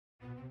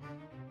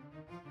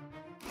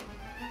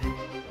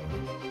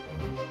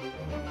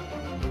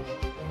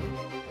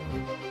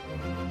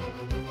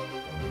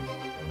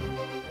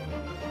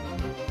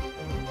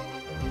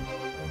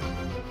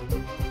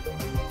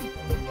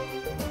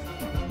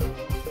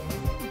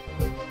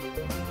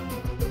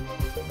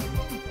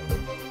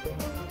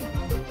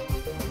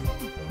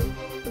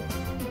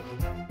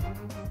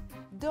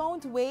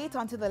Don't wait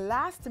until the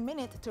last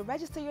minute to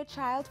register your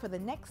child for the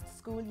next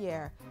school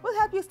year. We'll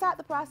help you start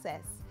the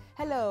process.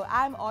 Hello,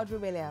 I'm Audrey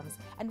Williams,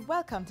 and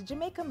welcome to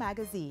Jamaica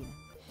Magazine.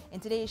 In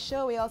today's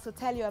show, we also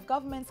tell you of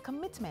government's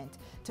commitment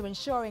to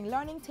ensuring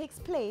learning takes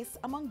place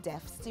among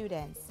deaf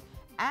students.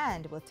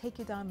 And we'll take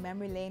you down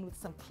memory lane with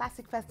some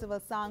classic festival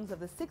songs of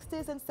the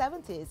 60s and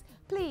 70s.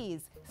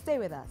 Please stay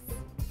with us.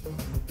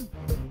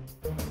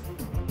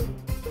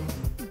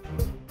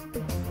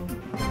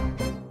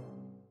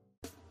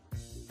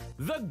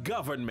 The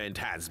government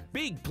has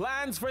big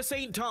plans for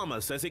St.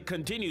 Thomas as it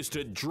continues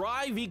to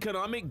drive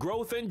economic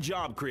growth and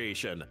job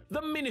creation.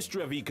 The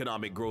Ministry of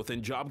Economic Growth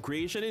and Job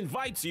Creation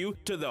invites you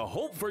to the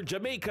Hope for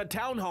Jamaica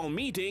Town Hall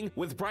meeting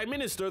with Prime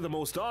Minister the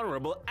Most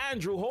Honorable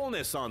Andrew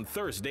Holness on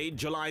Thursday,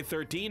 July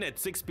 13 at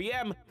 6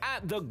 p.m.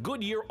 at the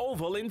Goodyear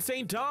Oval in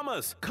St.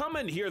 Thomas. Come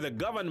and hear the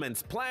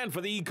government's plan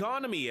for the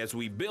economy as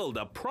we build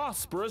a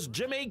prosperous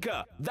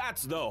Jamaica.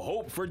 That's the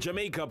Hope for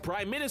Jamaica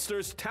Prime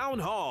Minister's Town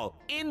Hall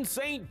in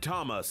St.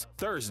 Thomas.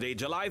 Thursday,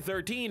 July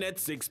 13 at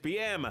 6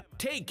 p.m.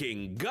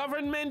 Taking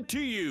government to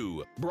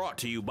you. Brought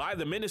to you by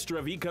the Ministry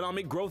of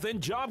Economic Growth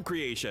and Job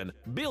Creation,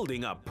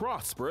 building a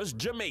prosperous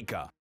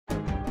Jamaica.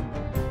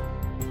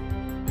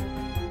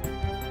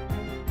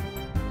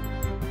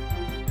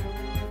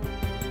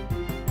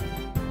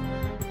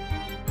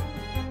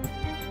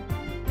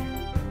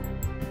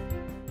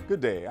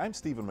 Good day, I'm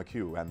Stephen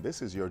McHugh, and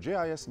this is your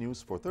JIS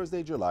News for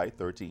Thursday, July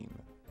 13.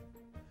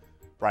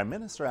 Prime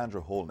Minister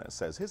Andrew Holness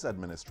says his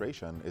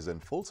administration is in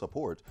full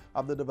support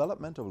of the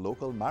development of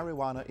local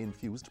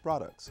marijuana-infused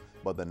products,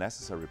 but the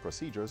necessary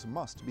procedures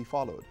must be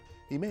followed.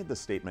 He made the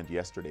statement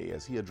yesterday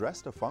as he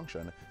addressed a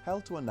function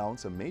held to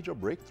announce a major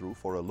breakthrough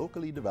for a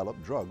locally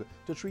developed drug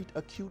to treat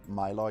acute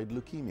myeloid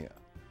leukemia.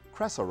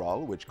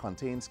 Cressorol, which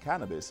contains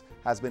cannabis,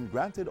 has been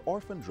granted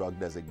orphan drug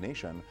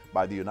designation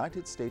by the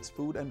United States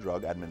Food and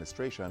Drug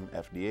Administration,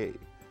 FDA.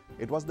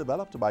 It was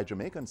developed by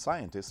Jamaican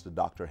scientist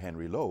Dr.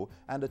 Henry Lowe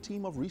and a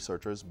team of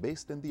researchers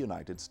based in the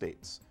United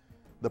States.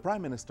 The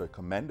Prime Minister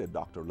commended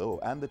Dr. Lowe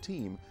and the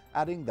team,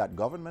 adding that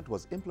government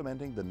was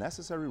implementing the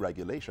necessary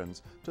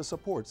regulations to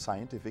support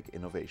scientific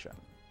innovation.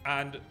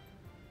 And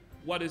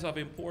what is of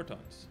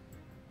importance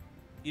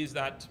is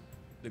that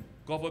the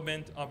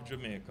government of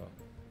Jamaica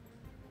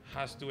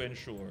has to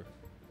ensure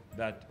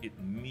that it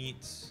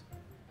meets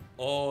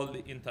all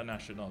the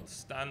international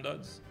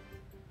standards,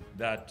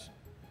 that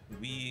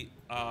we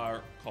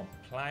are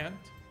compliant,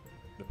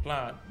 the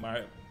plant,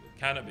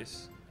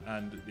 cannabis,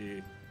 and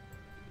the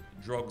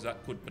drugs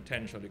that could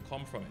potentially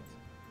come from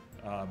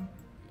it,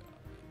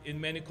 in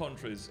many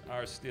countries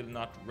are still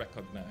not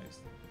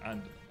recognized,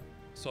 and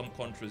some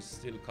countries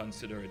still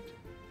consider it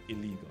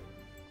illegal.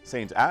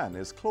 St. Anne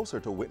is closer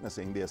to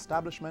witnessing the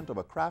establishment of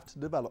a Craft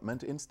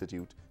Development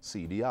Institute,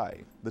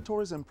 CDI. The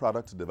Tourism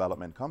Product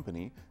Development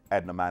Company,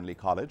 Edna Manley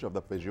College of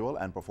the Visual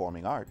and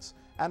Performing Arts,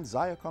 and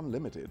Zyacom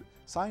Limited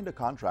signed a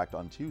contract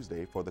on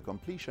Tuesday for the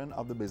completion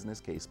of the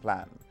business case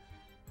plan.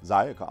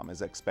 Zyacom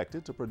is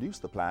expected to produce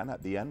the plan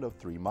at the end of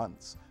 3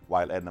 months,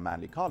 while Edna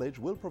Manley College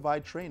will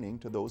provide training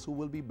to those who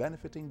will be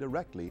benefiting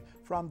directly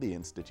from the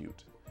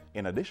institute.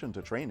 In addition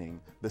to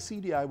training, the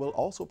CDI will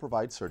also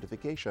provide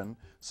certification,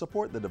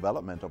 support the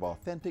development of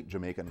authentic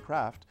Jamaican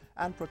craft,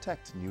 and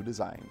protect new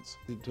designs.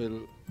 It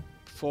will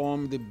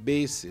form the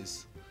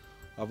basis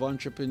of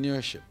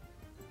entrepreneurship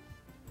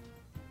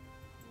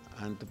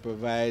and to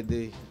provide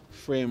the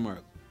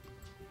framework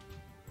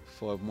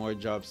for more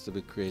jobs to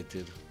be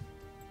created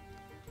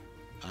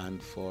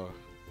and for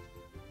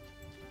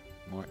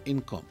more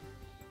income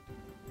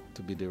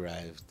to be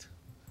derived,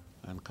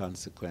 and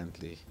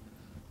consequently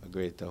a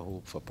greater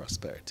hope for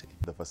prosperity.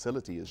 The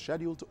facility is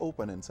scheduled to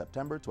open in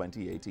September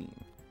 2018.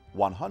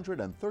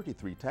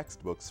 133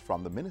 textbooks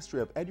from the Ministry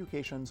of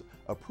Education's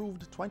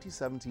approved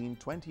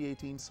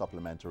 2017-2018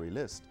 supplementary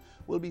list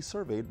will be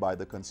surveyed by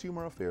the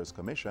Consumer Affairs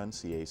Commission,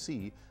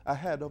 CAC,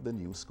 ahead of the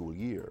new school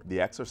year. The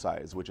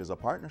exercise, which is a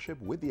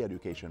partnership with the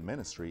Education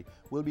Ministry,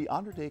 will be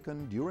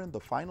undertaken during the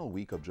final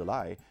week of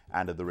July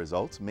and the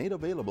results made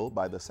available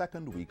by the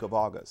second week of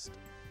August.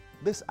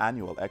 This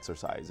annual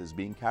exercise is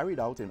being carried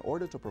out in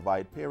order to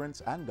provide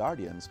parents and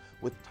guardians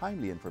with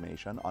timely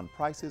information on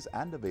prices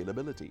and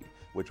availability,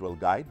 which will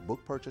guide book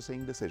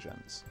purchasing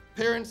decisions.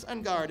 Parents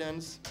and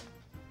guardians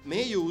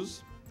may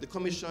use the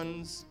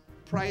Commission's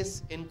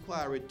price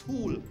inquiry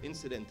tool,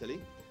 incidentally,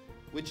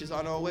 which is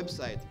on our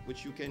website,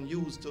 which you can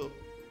use to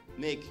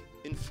make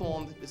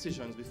informed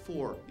decisions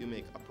before you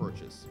make a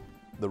purchase.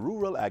 The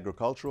Rural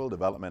Agricultural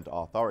Development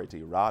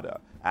Authority, RADA,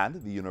 and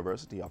the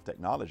University of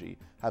Technology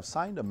have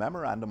signed a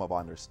Memorandum of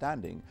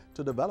Understanding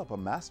to develop a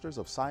Masters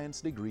of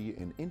Science degree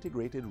in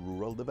Integrated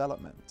Rural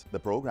Development. The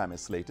program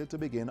is slated to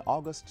begin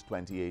August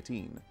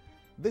 2018.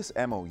 This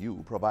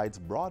MOU provides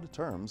broad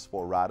terms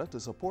for RADA to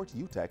support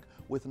UTech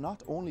with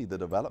not only the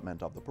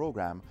development of the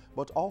program,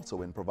 but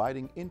also in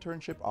providing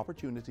internship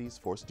opportunities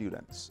for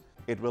students.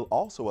 It will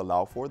also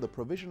allow for the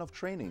provision of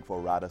training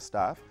for RADA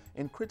staff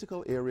in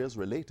critical areas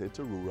related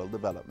to rural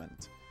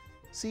development.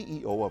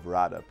 CEO of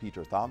RADA,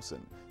 Peter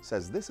Thompson,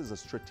 says this is a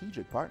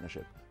strategic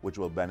partnership which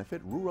will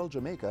benefit rural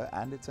Jamaica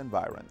and its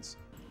environs.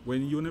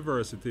 When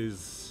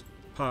universities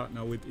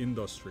partner with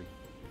industry,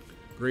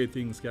 great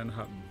things can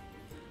happen.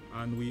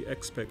 And we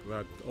expect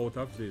that out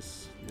of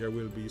this, there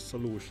will be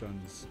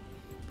solutions,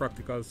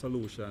 practical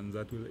solutions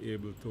that will be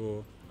able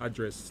to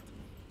address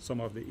some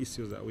of the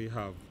issues that we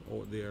have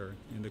out there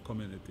in the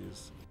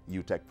communities.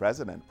 UTEC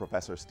President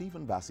Professor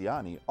Stephen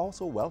Bassiani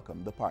also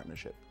welcomed the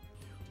partnership.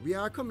 We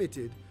are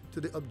committed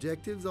to the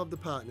objectives of the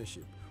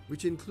partnership,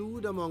 which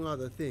include, among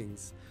other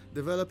things,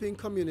 developing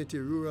community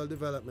rural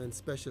development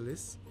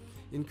specialists,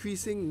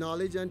 increasing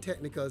knowledge and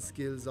technical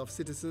skills of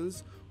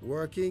citizens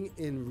working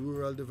in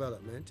rural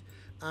development,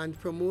 and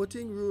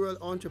promoting rural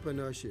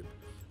entrepreneurship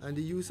and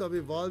the use of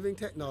evolving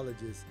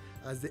technologies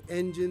as the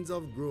engines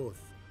of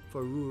growth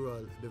for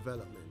rural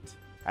development.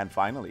 And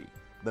finally,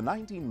 the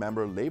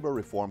 19-member Labor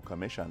Reform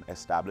Commission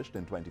established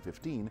in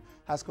 2015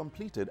 has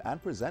completed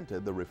and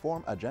presented the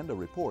Reform Agenda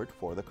Report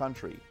for the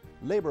country.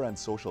 Labor and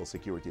Social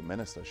Security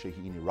Minister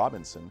Shahini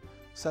Robinson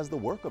says the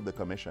work of the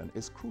Commission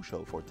is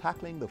crucial for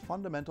tackling the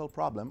fundamental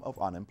problem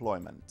of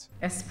unemployment,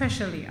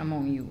 especially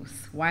among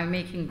youth, while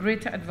making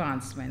greater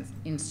advancements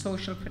in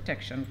social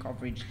protection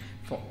coverage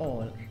for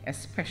all,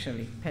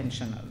 especially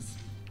pensioners.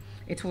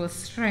 It will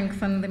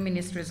strengthen the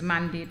Ministry's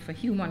mandate for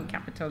human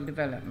capital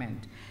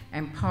development,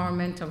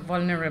 empowerment of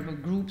vulnerable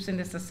groups in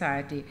the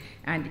society,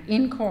 and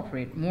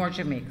incorporate more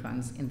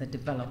Jamaicans in the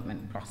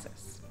development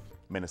process.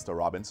 Minister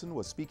Robinson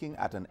was speaking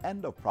at an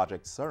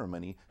end-of-project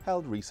ceremony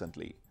held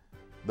recently.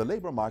 The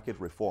labor market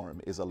reform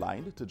is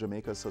aligned to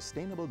Jamaica's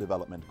sustainable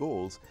development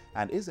goals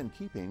and is in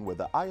keeping with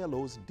the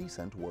ILO's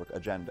decent work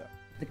agenda.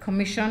 The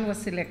Commission was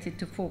selected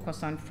to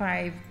focus on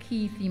 5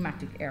 key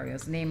thematic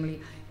areas,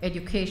 namely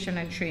education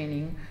and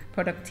training,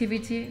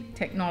 productivity,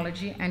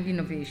 technology and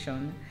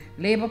innovation,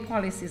 labor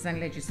policies and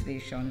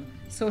legislation,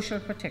 social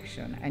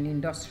protection, and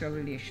industrial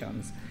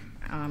relations,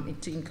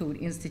 to include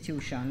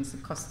institutions,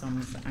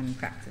 customs, and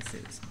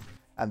practices.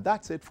 And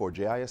that's it for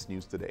JIS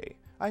News Today.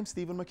 I'm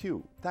Stephen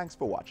McHugh. Thanks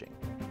for watching.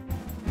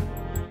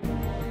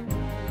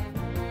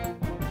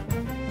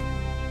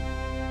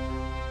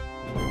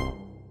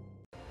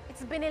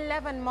 It's been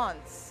 11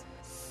 months.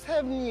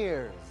 7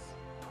 years.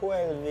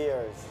 12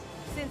 years.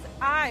 Since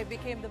I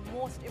became the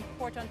most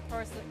important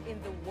person in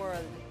the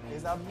world.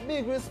 It's a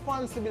big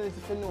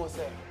responsibility to know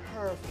that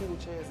her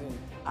future is in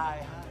our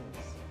hands.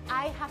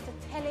 I have to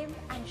tell him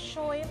and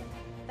show him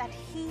that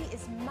he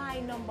is my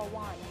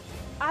 #1.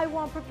 I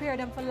want to prepare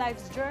them for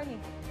life's journey.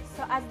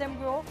 So as them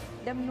grow,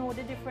 them know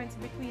the difference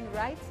between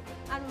right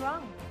and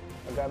wrong.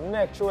 I gotta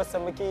make sure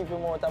I keep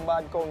him out of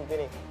bad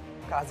company.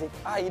 Because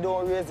if I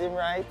don't raise him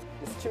right,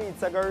 the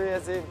streets are gonna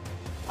raise him.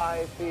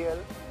 I feel,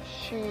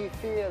 she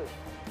feel.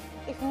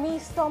 If me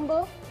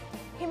stumble,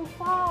 him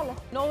fall.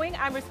 Knowing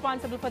I'm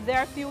responsible for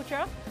their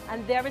future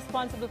and they're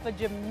responsible for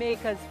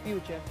Jamaica's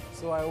future.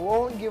 So I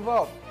won't give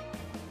up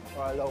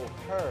or allow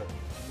her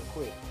to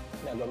quit.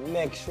 I'm gonna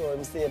make sure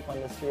I'm safe on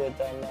the straight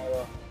and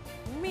narrow.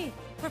 Me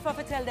prefer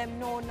to tell them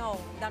no now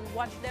than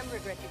watch them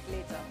regret it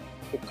later.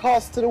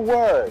 Because to the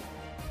world,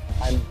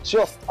 I'm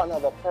just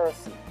another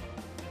person.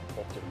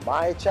 But to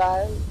my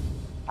child,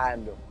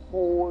 I'm the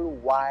whole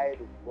wide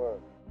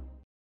world.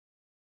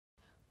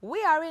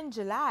 We are in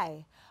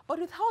July, but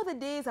with how the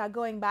days are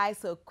going by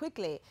so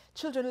quickly,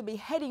 children will be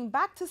heading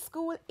back to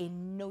school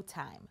in no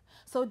time.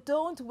 So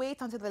don't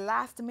wait until the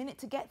last minute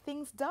to get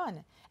things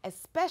done,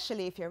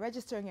 especially if you're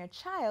registering your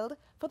child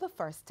for the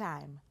first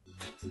time.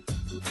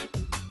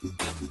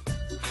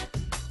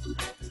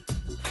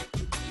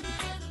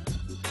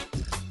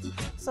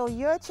 So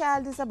your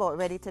child is about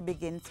ready to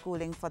begin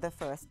schooling for the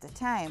first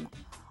time,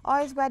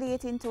 or is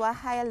graduating to a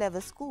higher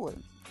level school.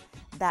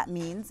 That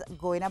means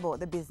going about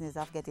the business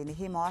of getting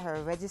him or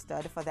her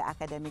registered for the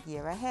academic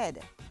year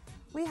ahead.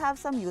 We have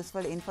some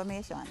useful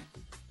information.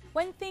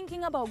 When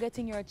thinking about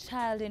getting your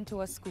child into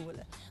a school,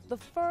 the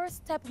first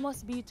step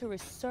must be to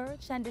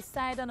research and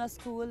decide on a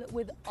school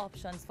with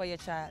options for your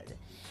child.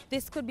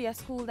 This could be a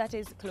school that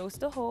is close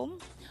to home,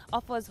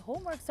 offers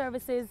homework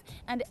services,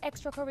 and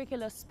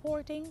extracurricular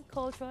sporting,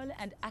 cultural,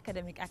 and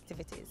academic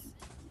activities.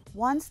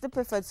 Once the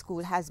preferred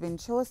school has been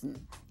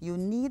chosen, you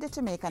need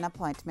to make an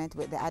appointment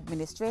with the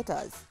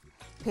administrators.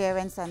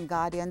 Parents and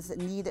guardians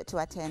need to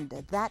attend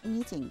that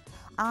meeting,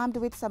 armed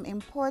with some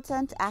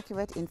important,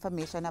 accurate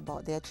information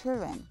about their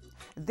children.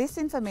 This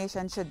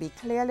information should be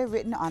clearly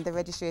written on the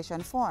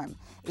registration form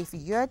if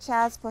your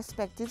child's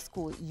prospective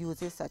school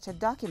uses such a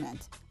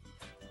document.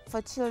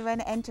 For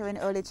children entering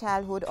early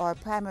childhood or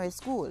primary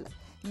school,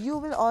 you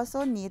will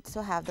also need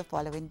to have the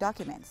following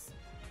documents.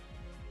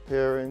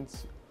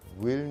 Parents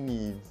will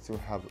need to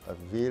have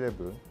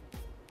available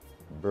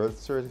birth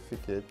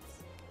certificates,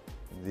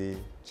 the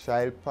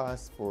child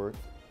passport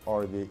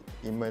or the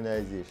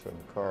immunization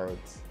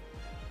cards,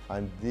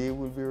 and they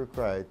will be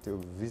required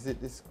to visit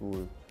the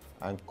school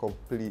and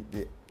complete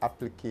the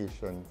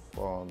application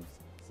forms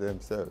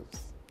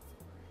themselves.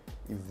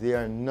 If they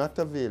are not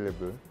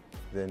available,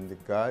 then the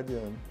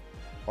guardian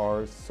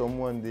or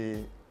someone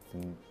they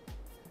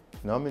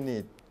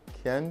nominate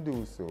can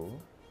do so,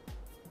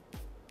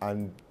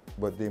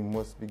 but they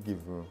must be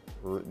given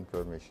written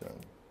permission.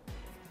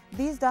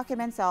 These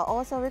documents are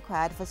also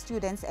required for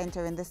students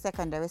entering the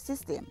secondary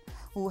system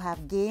who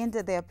have gained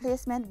their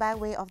placement by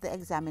way of the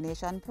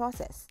examination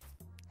process.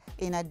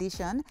 In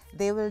addition,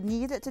 they will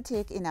need to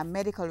take in a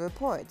medical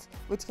report,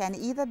 which can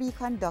either be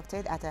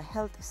conducted at a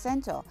health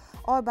center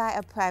or by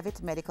a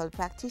private medical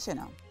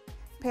practitioner.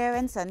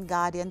 Parents and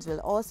guardians will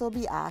also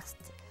be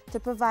asked to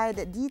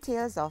provide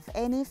details of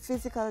any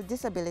physical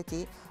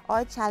disability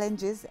or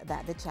challenges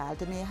that the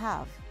child may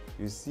have.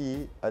 You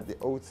see, at the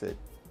outset,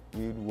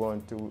 we would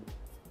want to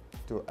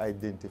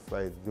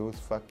identify those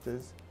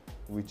factors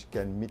which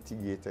can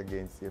mitigate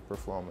against their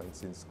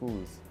performance in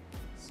schools.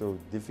 So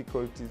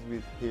difficulties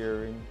with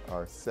hearing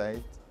or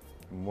sight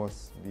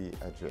must be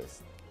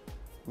addressed.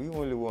 We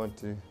only want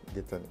to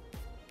get an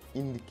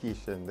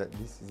indication that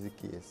this is the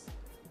case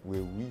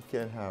where we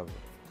can have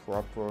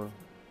proper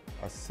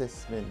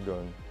assessment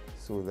done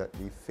so that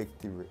the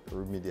effective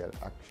remedial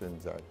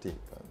actions are taken.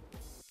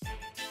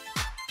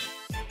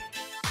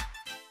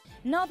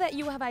 Now that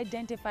you have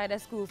identified a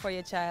school for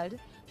your child,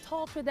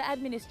 talk with the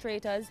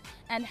administrators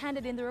and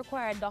handed in the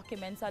required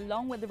documents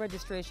along with the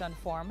registration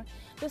form.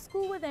 The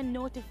school will then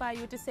notify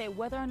you to say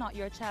whether or not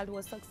your child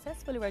was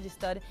successfully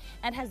registered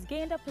and has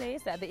gained a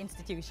place at the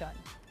institution.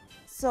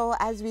 So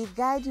as we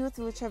guide you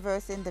through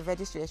traversing the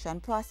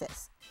registration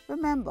process,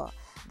 remember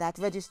that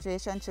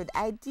registration should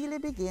ideally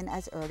begin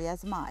as early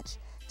as March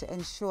to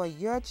ensure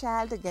your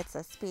child gets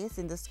a space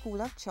in the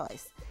school of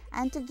choice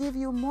and to give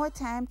you more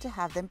time to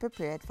have them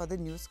prepared for the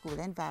new school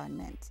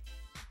environment.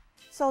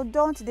 So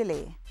don't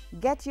delay.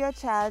 Get your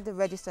child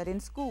registered in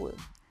school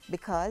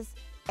because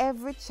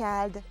every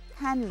child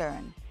can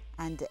learn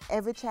and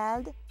every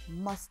child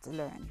must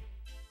learn.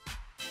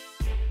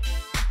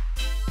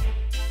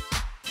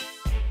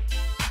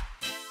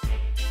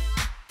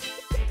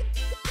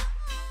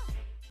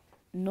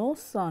 No,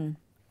 son.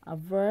 A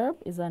verb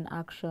is an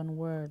action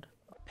word.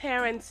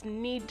 Parents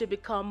need to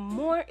become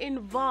more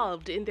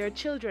involved in their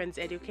children's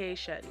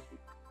education.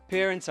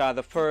 Parents are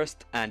the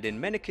first and in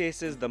many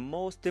cases the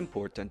most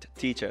important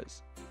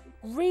teachers.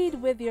 Read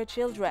with your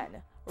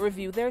children.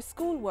 Review their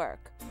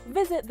schoolwork.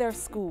 Visit their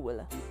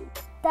school.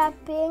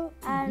 Tapping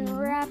and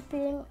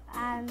rapping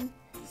and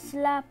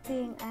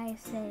slapping, I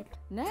said.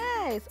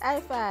 Nice!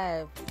 High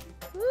five!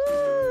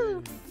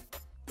 Woo!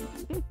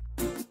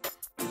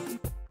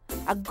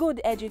 A good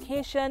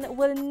education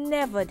will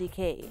never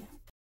decay.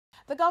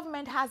 The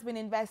government has been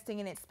investing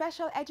in its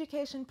special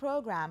education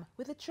program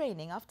with the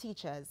training of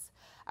teachers.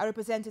 A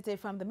representative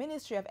from the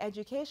Ministry of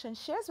Education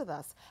shares with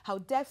us how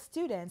deaf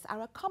students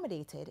are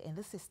accommodated in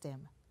the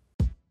system.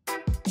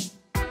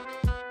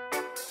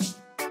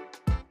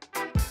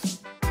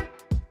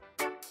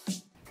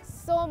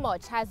 So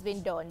much has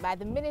been done by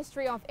the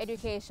Ministry of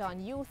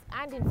Education, Youth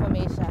and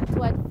Information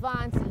to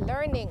advance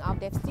learning of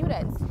deaf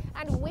students.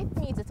 And with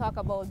me to talk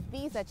about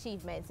these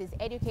achievements is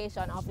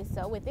Education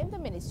Officer within the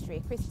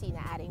Ministry,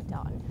 Christina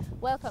Addington.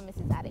 Welcome,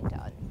 Mrs.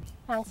 Addington.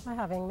 Thanks for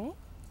having me.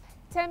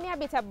 Tell me a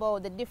bit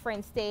about the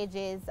different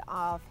stages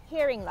of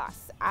hearing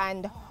loss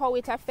and how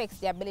it affects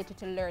the ability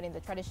to learn in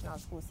the traditional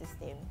school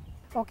system.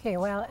 Okay,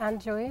 well,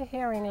 Andrew,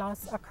 hearing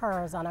loss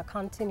occurs on a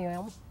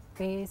continuum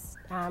based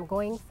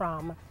going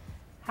from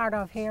hard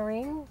of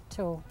hearing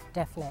to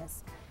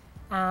deafness.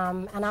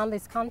 And on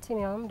this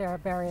continuum, there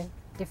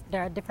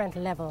are different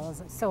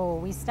levels. So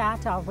we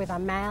start off with a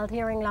mild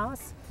hearing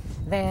loss,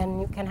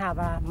 then you can have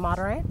a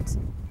moderate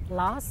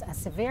loss, a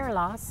severe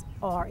loss,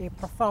 or a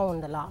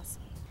profound loss.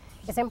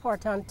 It's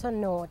important to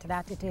note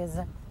that it is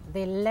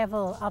the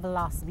level of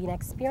loss being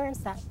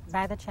experienced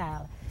by the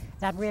child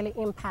that really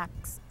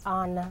impacts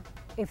on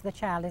if the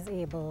child is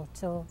able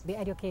to be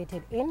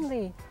educated in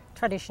the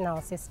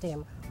traditional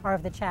system or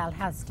if the child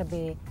has to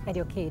be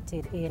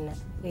educated in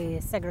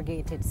a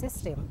segregated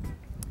system.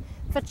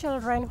 For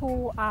children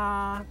who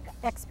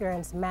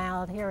experience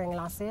mild hearing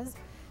losses,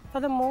 for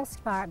the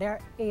most part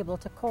they're able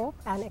to cope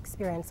and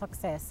experience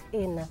success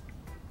in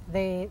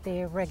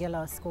the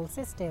regular school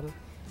system.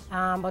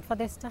 But for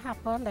this to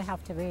happen, there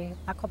have to be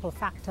a couple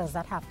factors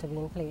that have to be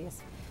in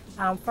place.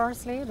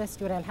 Firstly, the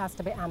student has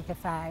to be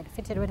amplified,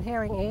 fitted with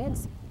hearing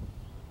aids.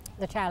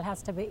 The child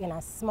has to be in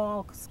a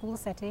small school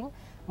setting,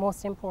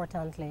 most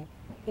importantly,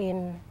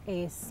 in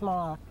a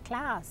small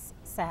class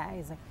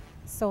size,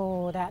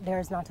 so that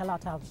there's not a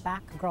lot of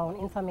background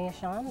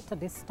information to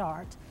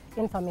distort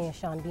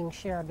information being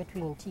shared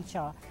between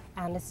teacher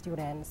and the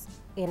students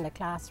in the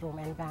classroom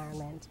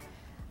environment.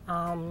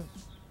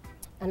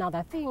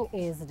 Another thing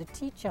is the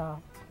teacher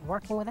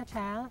working with a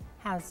child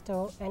has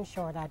to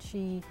ensure that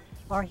she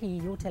or he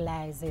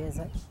utilizes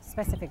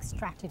specific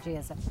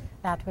strategies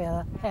that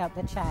will help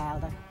the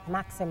child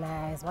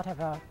maximize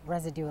whatever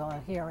residual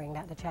hearing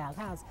that the child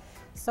has.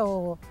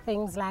 So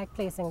things like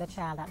placing the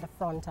child at the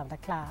front of the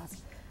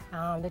class.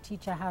 The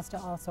teacher has to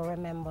also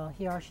remember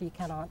he or she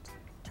cannot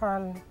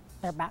turn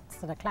their backs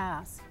to the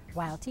class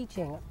while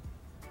teaching.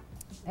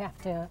 They have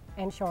to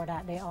ensure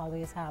that they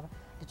always have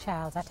the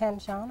child's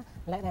attention,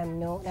 let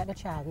the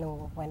child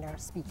know when they're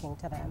speaking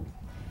to them.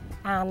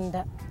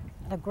 And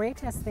The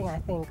greatest thing I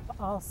think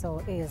also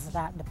is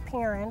that the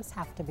parents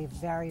have to be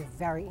very,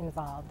 very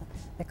involved,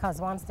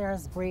 because once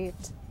there's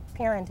great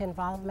parent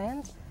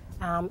involvement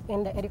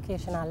in the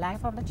educational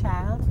life of the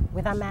child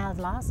with a mild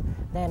loss,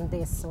 then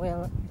this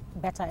will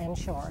better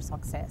ensure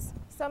success.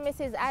 So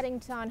Mrs.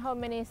 Addington, how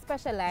many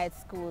specialized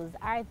schools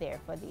are there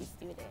for these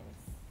students?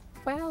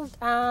 Well,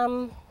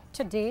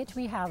 to date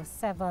we have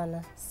 7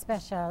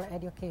 special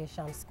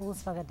education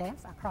schools for the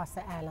deaf across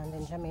the island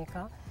in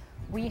Jamaica.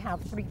 We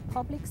have 3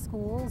 public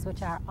schools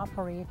which are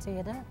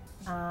operated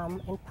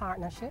in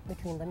partnership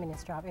between the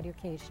Ministry of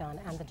Education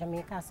and the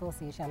Jamaica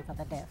Association for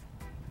the Deaf.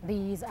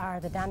 These are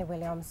the Danny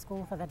Williams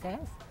School for the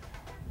Deaf.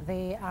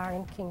 They are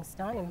in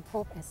Kingston, in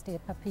Hope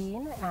Estate,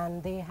 Papine,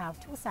 and they have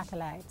 2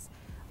 satellites.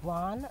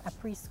 One, a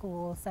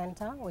preschool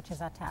center, which is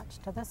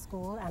attached to the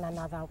school, and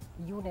another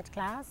unit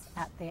class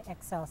at the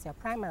Excelsior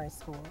Primary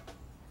School.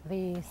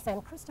 The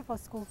St. Christopher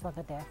School for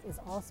the Deaf is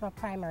also a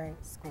primary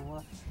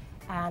school,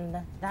 and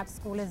that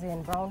school is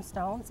in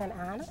Brownstown, St.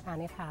 Anne,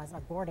 and it has a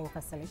boarding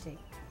facility.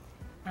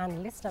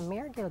 And Lister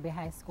Mayor Gilby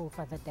High School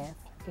for the Deaf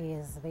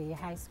is the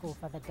high school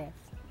for the deaf.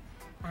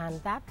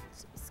 And that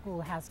school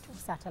has 2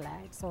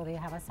 satellites. So they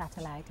have a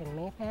satellite in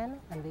Maypen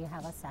and they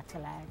have a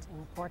satellite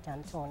in Port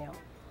Antonio.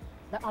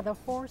 The other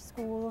 4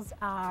 schools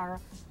are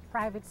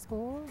private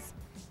schools.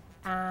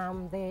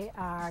 They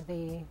are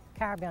the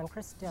Caribbean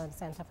Christian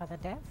Center for the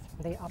Deaf.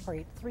 They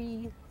operate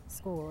 3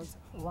 schools,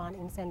 one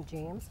in St.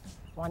 James,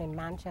 one in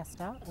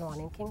Manchester, and one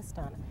in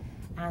Kingston.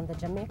 And the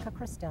Jamaica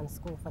Christian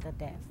School for the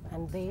Deaf,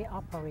 and they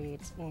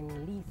operate in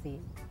Lethe,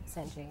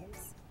 St.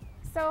 James.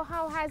 So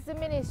how has the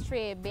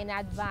ministry been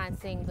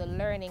advancing the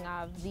learning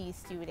of these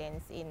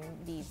students in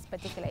these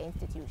particular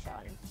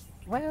institutions?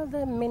 Well,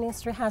 the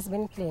ministry has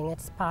been playing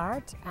its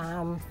part.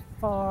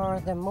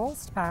 For the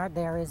most part,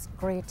 there is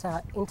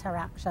greater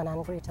interaction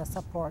and greater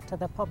support to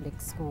the public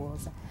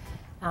schools.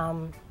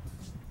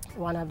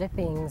 One of the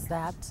things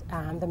that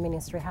the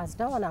ministry has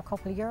done a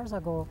couple of years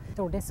ago,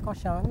 through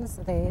discussions,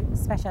 the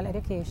special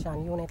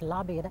education unit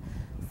lobbied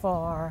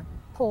for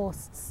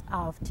posts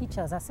of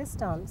teachers'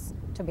 assistants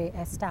to be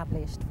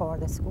established for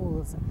the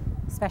schools,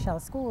 special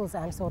schools.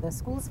 And so the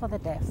schools for the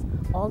deaf,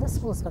 all the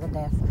schools for the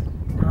deaf,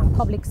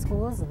 public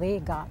schools, they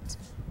got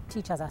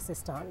teachers'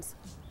 assistants.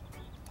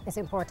 It's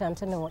important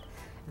to note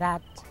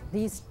that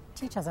these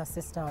teachers'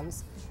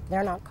 assistants,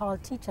 they're not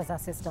called teachers'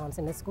 assistants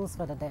in the schools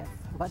for the deaf,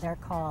 but they're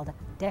called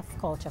deaf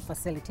culture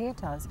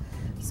facilitators.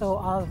 So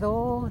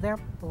although their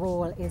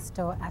role is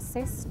to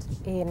assist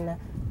in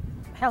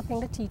helping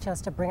the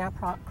teachers to bring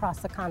across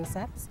the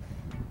concepts,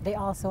 they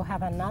also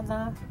have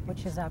another,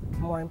 which is a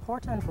more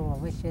important role,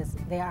 which is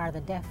they are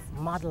the deaf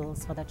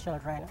models for the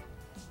children.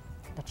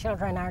 The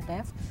children are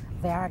deaf,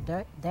 they are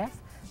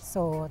deaf,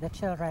 so the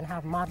children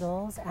have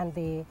models and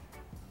they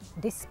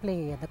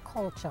display the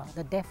culture,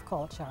 the deaf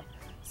culture.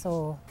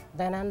 So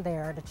then and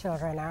there, the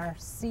children are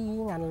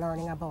seeing and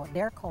learning about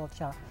their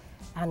culture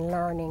and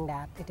learning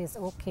that it is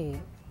okay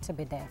to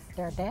be deaf.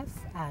 They're deaf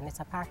and it's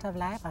a part of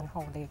life and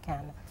how they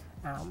can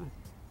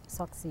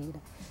succeed.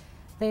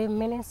 The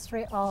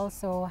ministry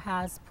also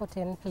has put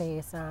in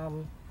place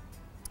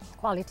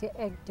quality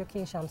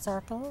education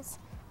circles,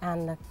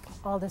 and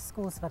all the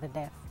schools for the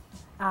deaf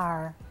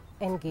are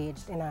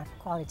engaged in a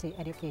quality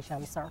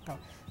education circle.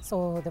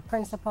 So the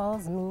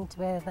principals meet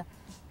with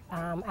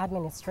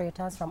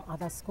administrators from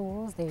other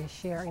schools, they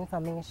share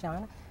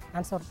information,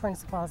 and so the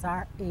principals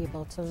are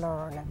able to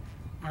learn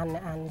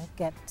and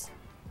get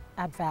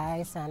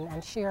advice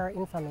and share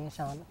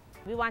information.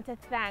 We want to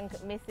thank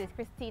Mrs.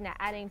 Christina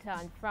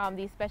Addington from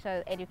the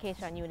Special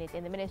Education Unit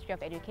in the Ministry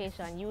of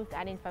Education, Youth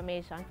and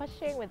Information for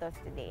sharing with us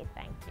today.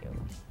 Thank you.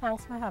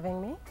 Thanks for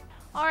having me.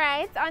 All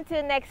right,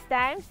 until next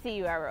time, see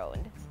you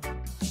around.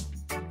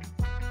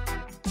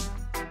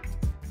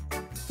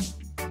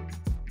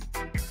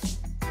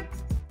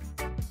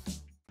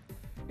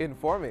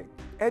 Informing,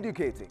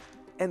 educating,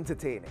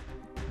 entertaining.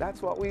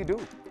 That's what we do.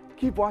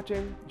 Keep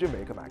watching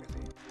Jamaica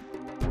Magazine.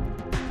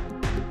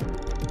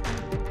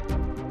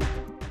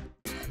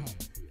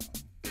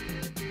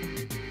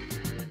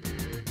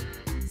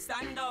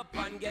 Stand up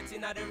and get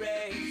in the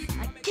race.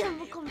 I can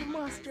become the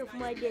master of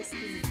my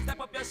destiny. Step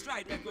up your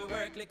stride, make we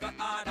work like a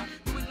harder.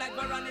 Do it like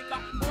Veronica,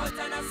 Bolt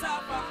and a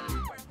Sapa.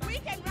 We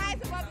can rise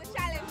above the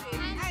challenges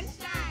and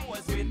shine.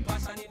 Was with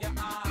passion in your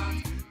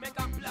heart. Make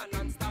a plan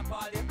and stop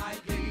all the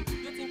idling.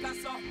 You think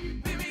that's so?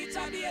 We reach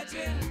our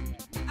aging.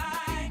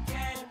 I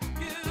can,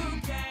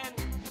 you can.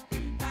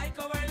 Like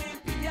our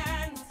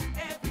Olympians,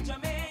 every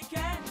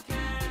Jamaican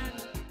can.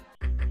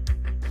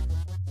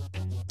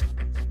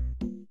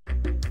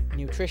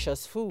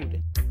 Nutritious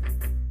food,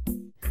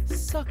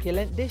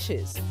 succulent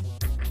dishes,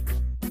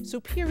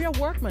 superior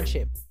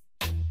workmanship,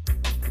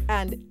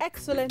 and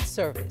excellent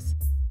service.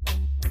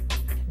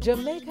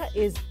 Jamaica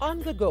is on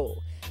the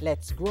go.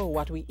 Let's grow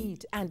what we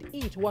eat and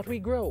eat what we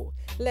grow.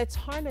 Let's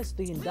harness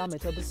the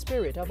indomitable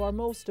spirit of our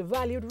most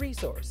valued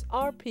resource,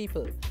 our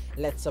people.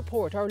 Let's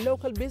support our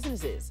local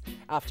businesses.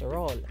 After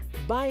all,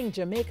 buying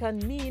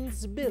Jamaican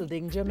means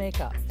building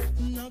Jamaica.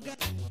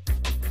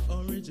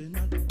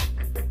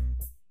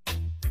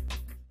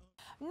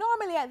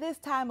 Normally at this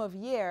time of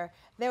year,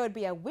 there would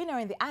be a winner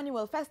in the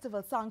annual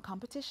festival song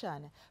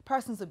competition.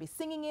 Persons would be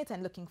singing it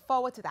and looking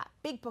forward to that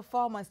big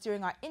performance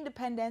during our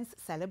independence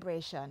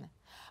celebration.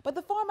 But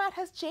the format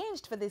has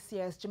changed for this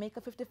year's Jamaica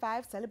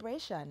 55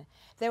 celebration.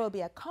 There will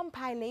be a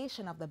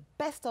compilation of the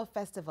best of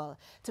festival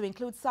to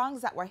include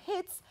songs that were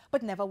hits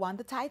but never won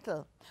the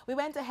title. We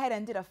went ahead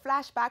and did a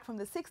flashback from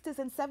the 60s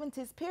and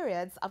 70s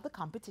periods of the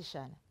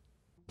competition.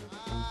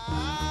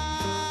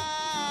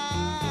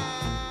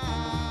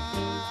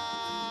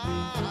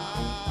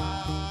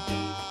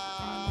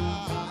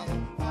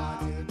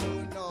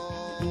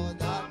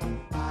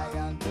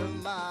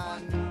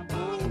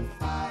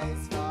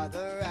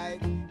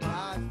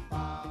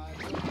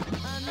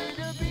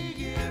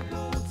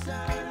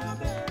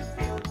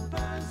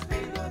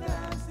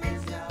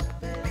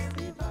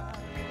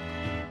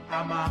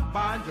 I'm a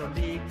born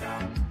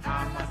Jamaica,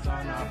 I'm a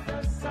son of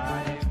the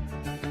sun.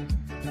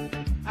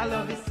 I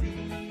love the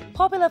sea.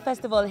 Popular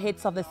festival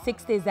hits of the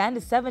 60s and the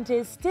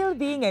 70s still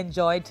being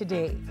enjoyed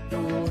today.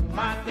 Don't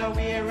matter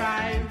where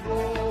I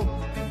go,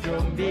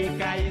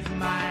 Jamaica is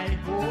my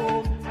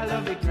home. I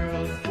love the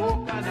girls,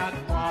 coconut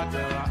water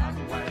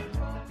and white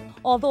rum.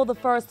 Although the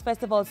first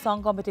festival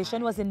song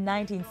competition was in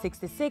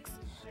 1966,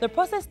 the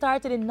process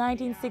started in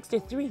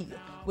 1963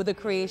 with the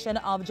creation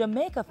of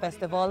Jamaica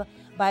Festival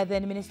by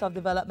then Minister of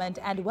Development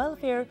and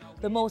Welfare,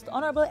 the Most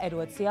Honorable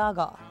Edward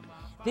Seaga.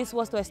 This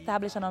was to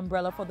establish an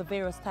umbrella for the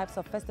various types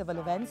of festival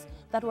events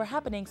that were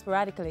happening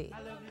sporadically.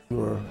 We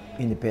were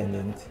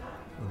independent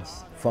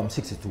from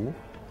 '62,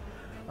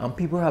 and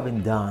people were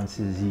having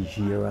dances each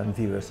year and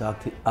various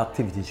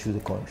activities through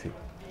the country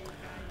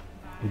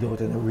without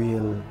any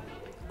real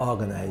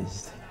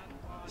organized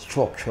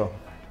structure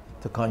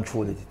to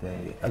control it.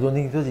 I don't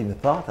think it was even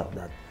thought of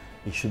that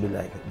it should be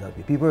like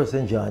that. People are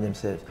enjoying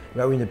themselves.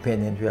 We are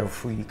independent, we are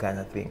free kind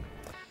of thing.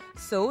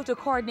 So, to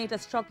coordinate a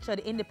structured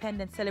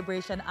independence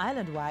celebration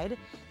island-wide,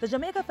 the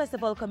Jamaica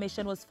Festival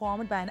Commission was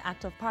formed by an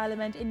Act of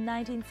Parliament in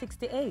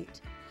 1968.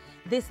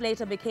 This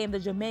later became the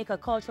Jamaica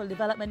Cultural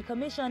Development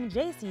Commission,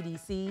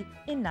 JCDC,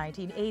 in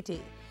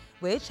 1980,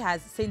 which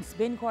has since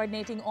been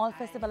coordinating all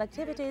festival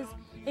activities,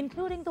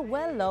 including the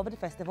well-loved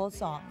festival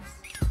songs.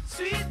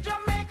 Sweet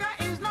Jamaica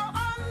is now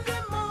on the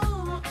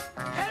move.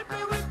 Help me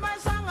with my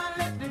song and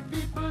let the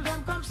people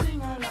them come sing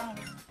along.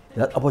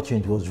 That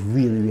opportunity was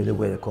really, really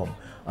welcome,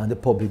 and the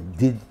public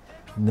did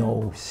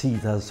now see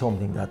it as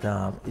something that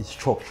is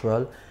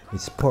structural,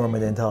 it's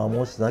permanent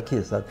almost. It's not a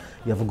case that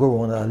you have to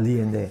go around a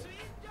lane there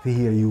to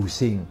hear you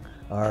sing,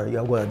 or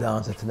you're going to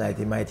dance tonight,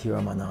 you might hear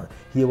a man on.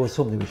 Here was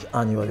something which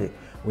annually,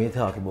 when you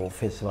talk about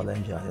festival and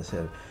enjoying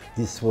yourself,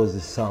 this was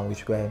the song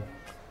which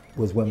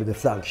was going to be the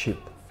flagship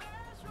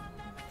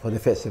for the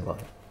festival.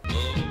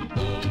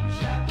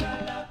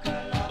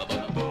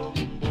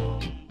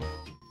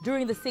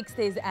 During the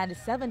 60s and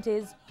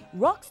 70s,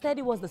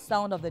 rocksteady was the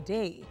sound of the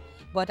day.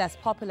 But as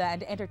popular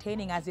and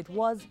entertaining as it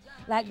was,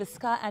 like the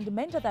ska and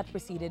menta that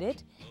preceded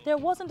it, there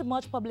wasn't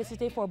much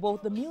publicity for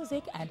both the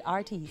music and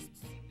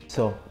artists.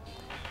 So,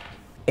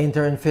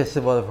 entering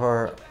festival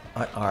for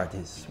an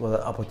artist was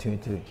an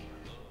opportunity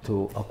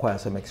to acquire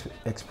some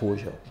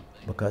exposure,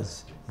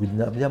 because we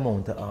didn't have the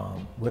amount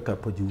of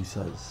record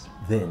producers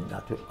then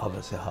that we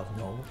obviously have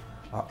now,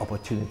 or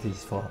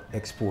opportunities for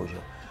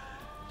exposure.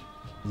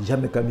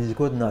 Jamaican music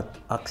was not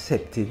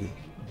accepted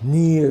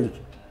near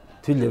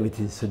to where it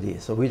is today.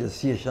 So radio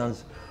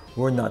stations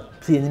were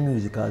not playing the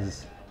music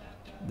as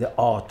they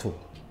ought to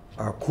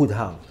or could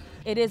have.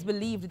 It is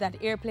believed that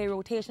airplay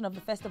rotation of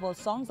the festival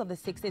songs of the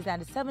 60s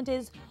and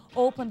 70s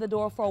opened the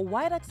door for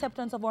wide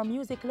acceptance of our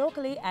music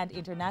locally and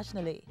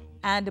internationally.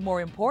 And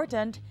more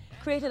important,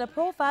 created a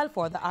profile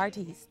for the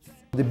artists.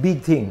 The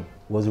big thing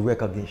was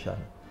recognition.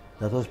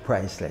 That was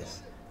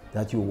priceless,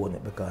 that you won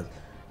it, because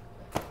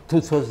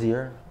Toots was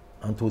there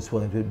and Toots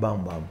won it with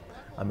Bam Bam.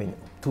 I mean,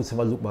 Toots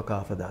never looked back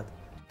after that.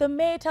 The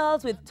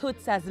Maytals, with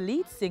Toots as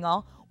lead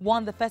singer,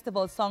 won the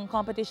festival song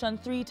competition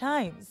 3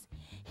 times.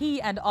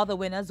 He and other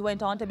winners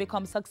went on to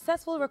become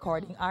successful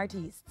recording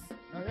artists.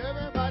 Now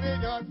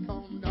everybody just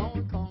come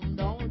down, come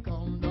down,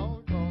 come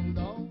down, come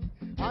down.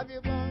 Have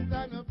you bumps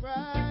and a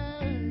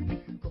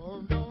pride?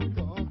 Come down,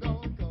 come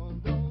down, come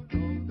down,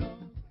 come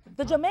down.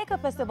 The Jamaica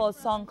Festival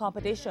Song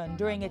Competition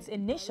during its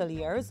initial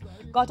years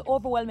got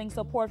overwhelming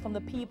support from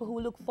the people who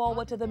look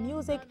forward to the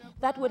music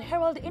that would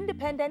herald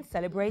independence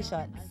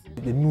celebrations.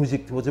 The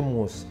music was the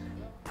most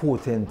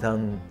potent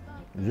and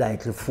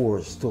likely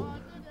force to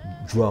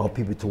draw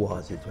people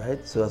towards it,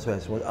 right? So that's why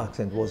what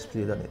accent was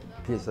placed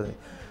on it.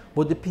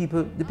 But the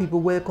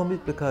people welcomed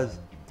it, because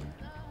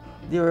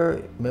they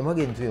were, remember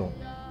again to you,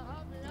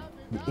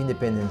 the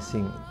independence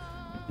thing,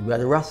 we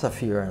had the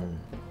Rastafarian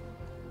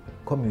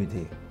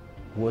community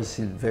was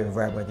still very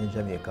vibrant in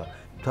Jamaica,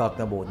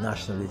 talking about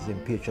nationalism,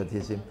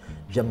 patriotism,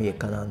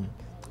 Jamaican and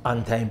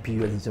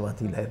anti-imperialism and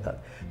things like that.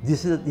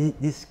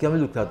 This can be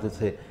looked at to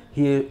say,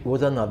 here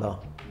was another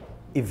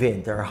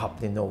event that are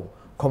happening now,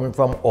 coming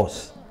from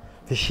us,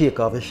 to shake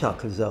off the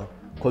shackles of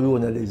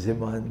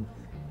colonialism and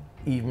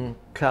even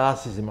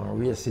classism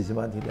and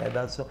racism and things like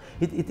that. So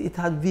it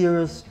had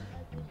various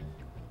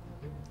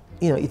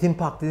you know, it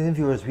impacted in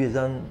various ways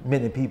on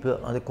many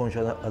people and the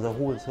country as a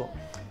whole. So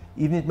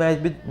even it might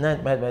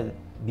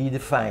be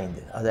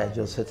defined, as I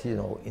just said, you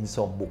know, in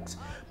some books.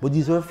 But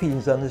these were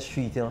feelings on the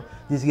street, you know.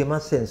 This gave me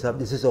a sense of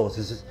this is us,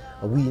 this is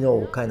a we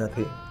know kind of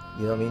thing.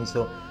 You know what I mean?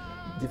 So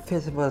the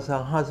festival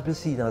song has to be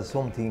seen as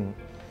something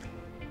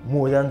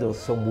more than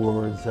just some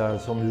words or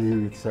some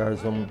lyrics or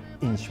some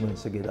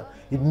instruments together.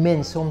 It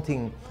meant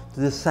something to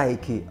the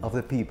psyche of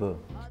the people.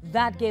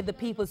 That gave the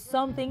people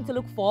something to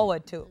look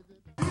forward to.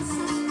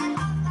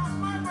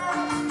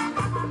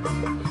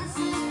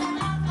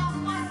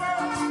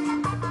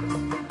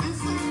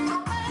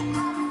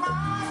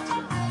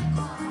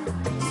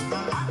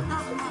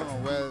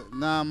 Well,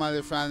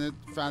 normally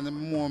from the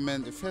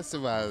moment the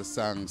festival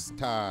song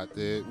start,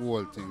 the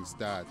whole thing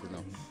start, you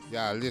know.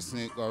 Yeah,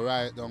 listening go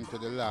right down to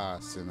the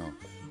last, you know.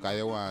 Because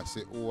you want to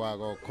see who are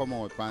going to come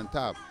out on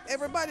top.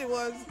 Everybody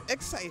was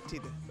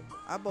excited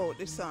about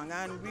the song,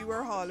 and we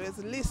were always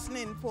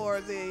listening for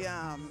the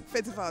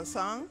festival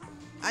song,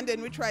 and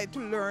then we tried to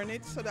learn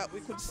it so that we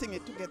could sing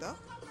it together.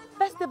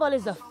 Festival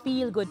is a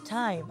feel-good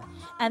time,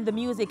 and the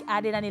music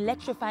added an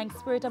electrifying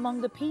spirit among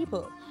the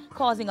people,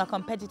 causing a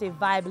competitive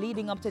vibe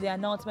leading up to the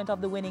announcement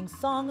of the winning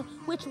song,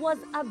 which was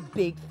a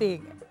big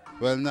thing.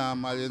 Well,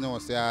 normally, you know,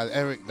 say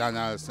Eric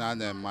Donaldson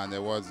and them, man, they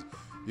was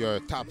your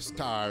top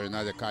star, you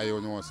know, because you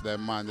know, so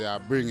them, man, they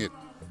bring it.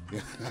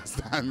 You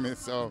understand me?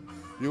 So,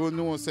 you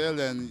know, say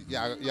then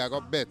you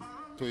got bet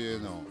to, you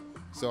know.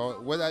 So,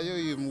 whether you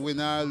even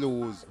win or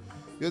lose,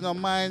 you don't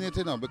mind it,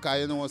 you know,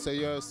 because you know, say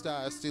your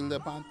star is still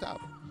up on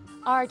top.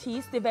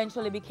 Artists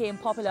eventually became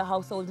popular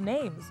household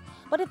names,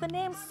 but if the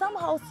name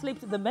somehow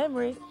slipped the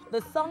memory,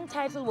 the song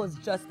title was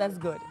just as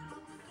good.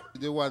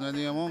 The one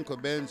named Uncle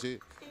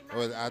Benji,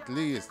 well, at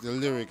least the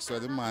lyrics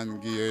of the man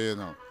give you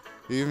know.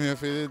 Even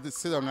if you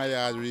sit on a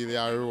yard really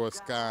a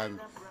roast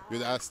can,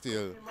 you'd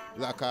still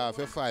lock off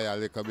your fire a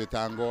little bit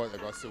and go out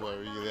and see what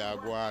really are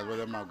going on, what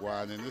them are going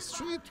on in the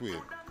street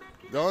with,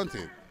 don't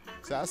it?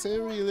 So I say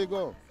really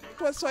go.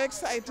 It was so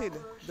excited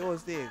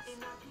those days.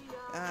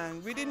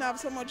 And we didn't have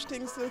so much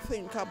things to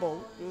think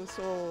about.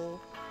 So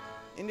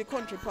in the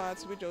country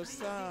parts, we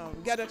just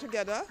gather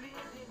together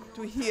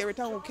to hear it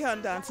and who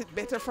can dance it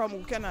better from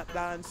who cannot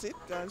dance it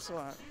and so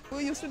on.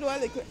 We used to do a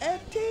little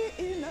empty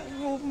in a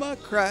room a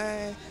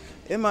cry.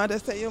 Your mother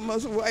say you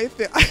must wife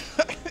it.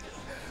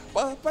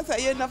 Papa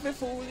say you're not a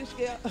foolish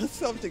girl,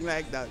 something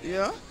like that, you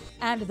know?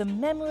 And the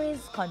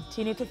memories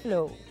continue to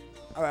flow.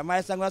 All right,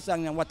 my song was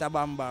sung What a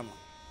Bam Bam.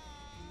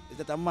 Is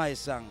that my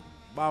song?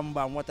 Bam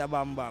Bam, What a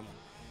Bam Bam.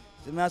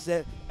 So I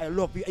say, I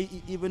love you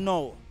even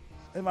now.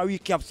 Let me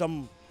recap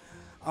some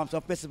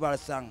festival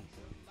song.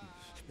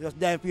 Just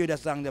damn few the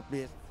song the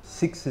place.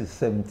 60s,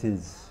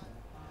 70s,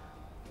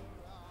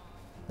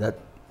 that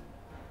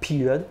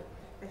period,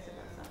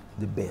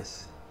 the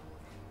best.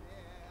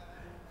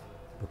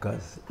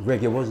 Because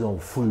reggae was now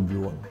full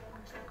blown.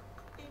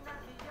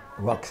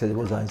 Rock said it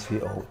was on its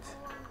way out.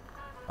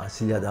 And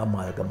still had the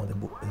amalgam of the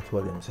two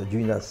of them. So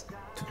during those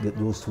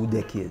 2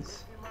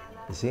 decades,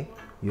 you see,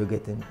 you're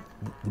getting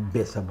the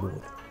best of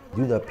both.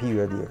 During that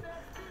period there,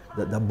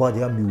 the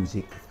body of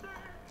music,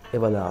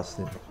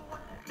 everlasting.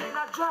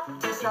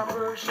 Drop this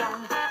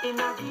version in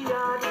a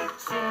yard,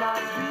 sing a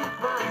sweet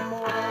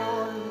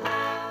one.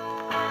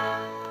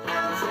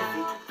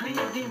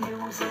 Play the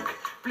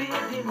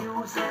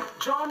music,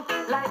 jump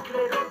like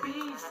little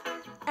bees.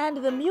 And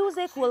the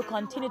music will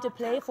continue to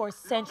play for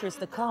centuries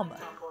to come,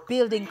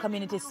 building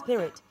community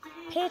spirit,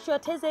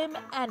 patriotism,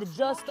 and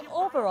just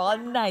overall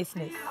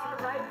niceness.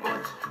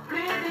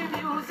 Play the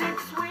music,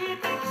 sweet,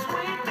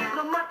 sweet.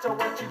 No matter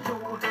what you do,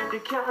 you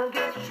can't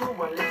get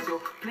through unless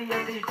you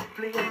play the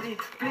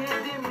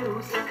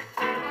music.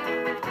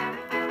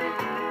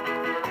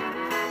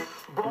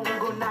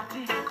 Bongo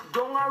natty,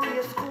 don't a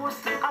race course,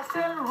 I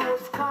sell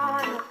rose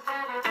can.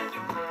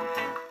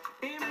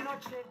 Him no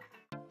check.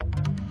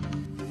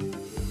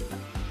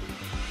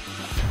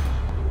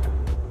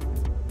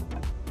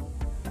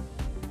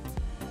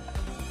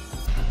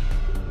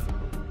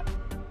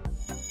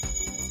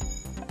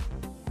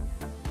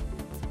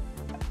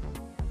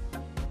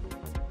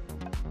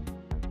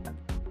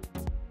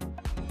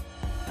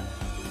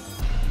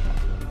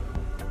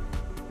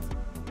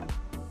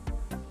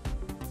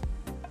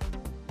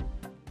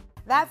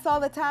 That's all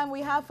the time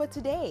we have for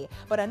today,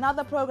 but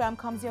another program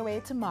comes your way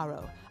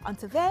tomorrow.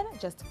 Until then,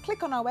 just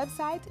click on our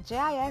website,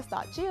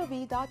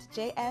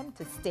 jis.gov.jm,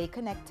 to stay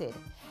connected.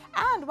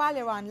 And while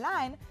you're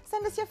online,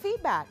 send us your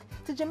feedback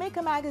to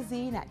Jamaica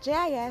Magazine at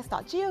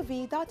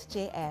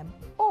jis.gov.jm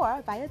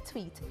or via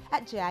tweet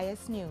at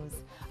JIS News.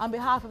 On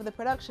behalf of the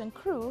production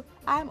crew,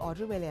 I'm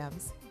Audrey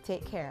Williams.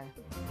 Take care.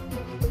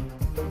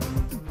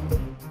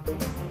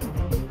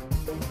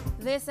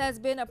 This has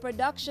been a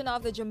production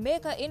of the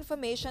Jamaica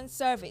Information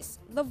Service,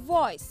 the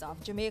voice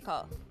of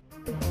Jamaica.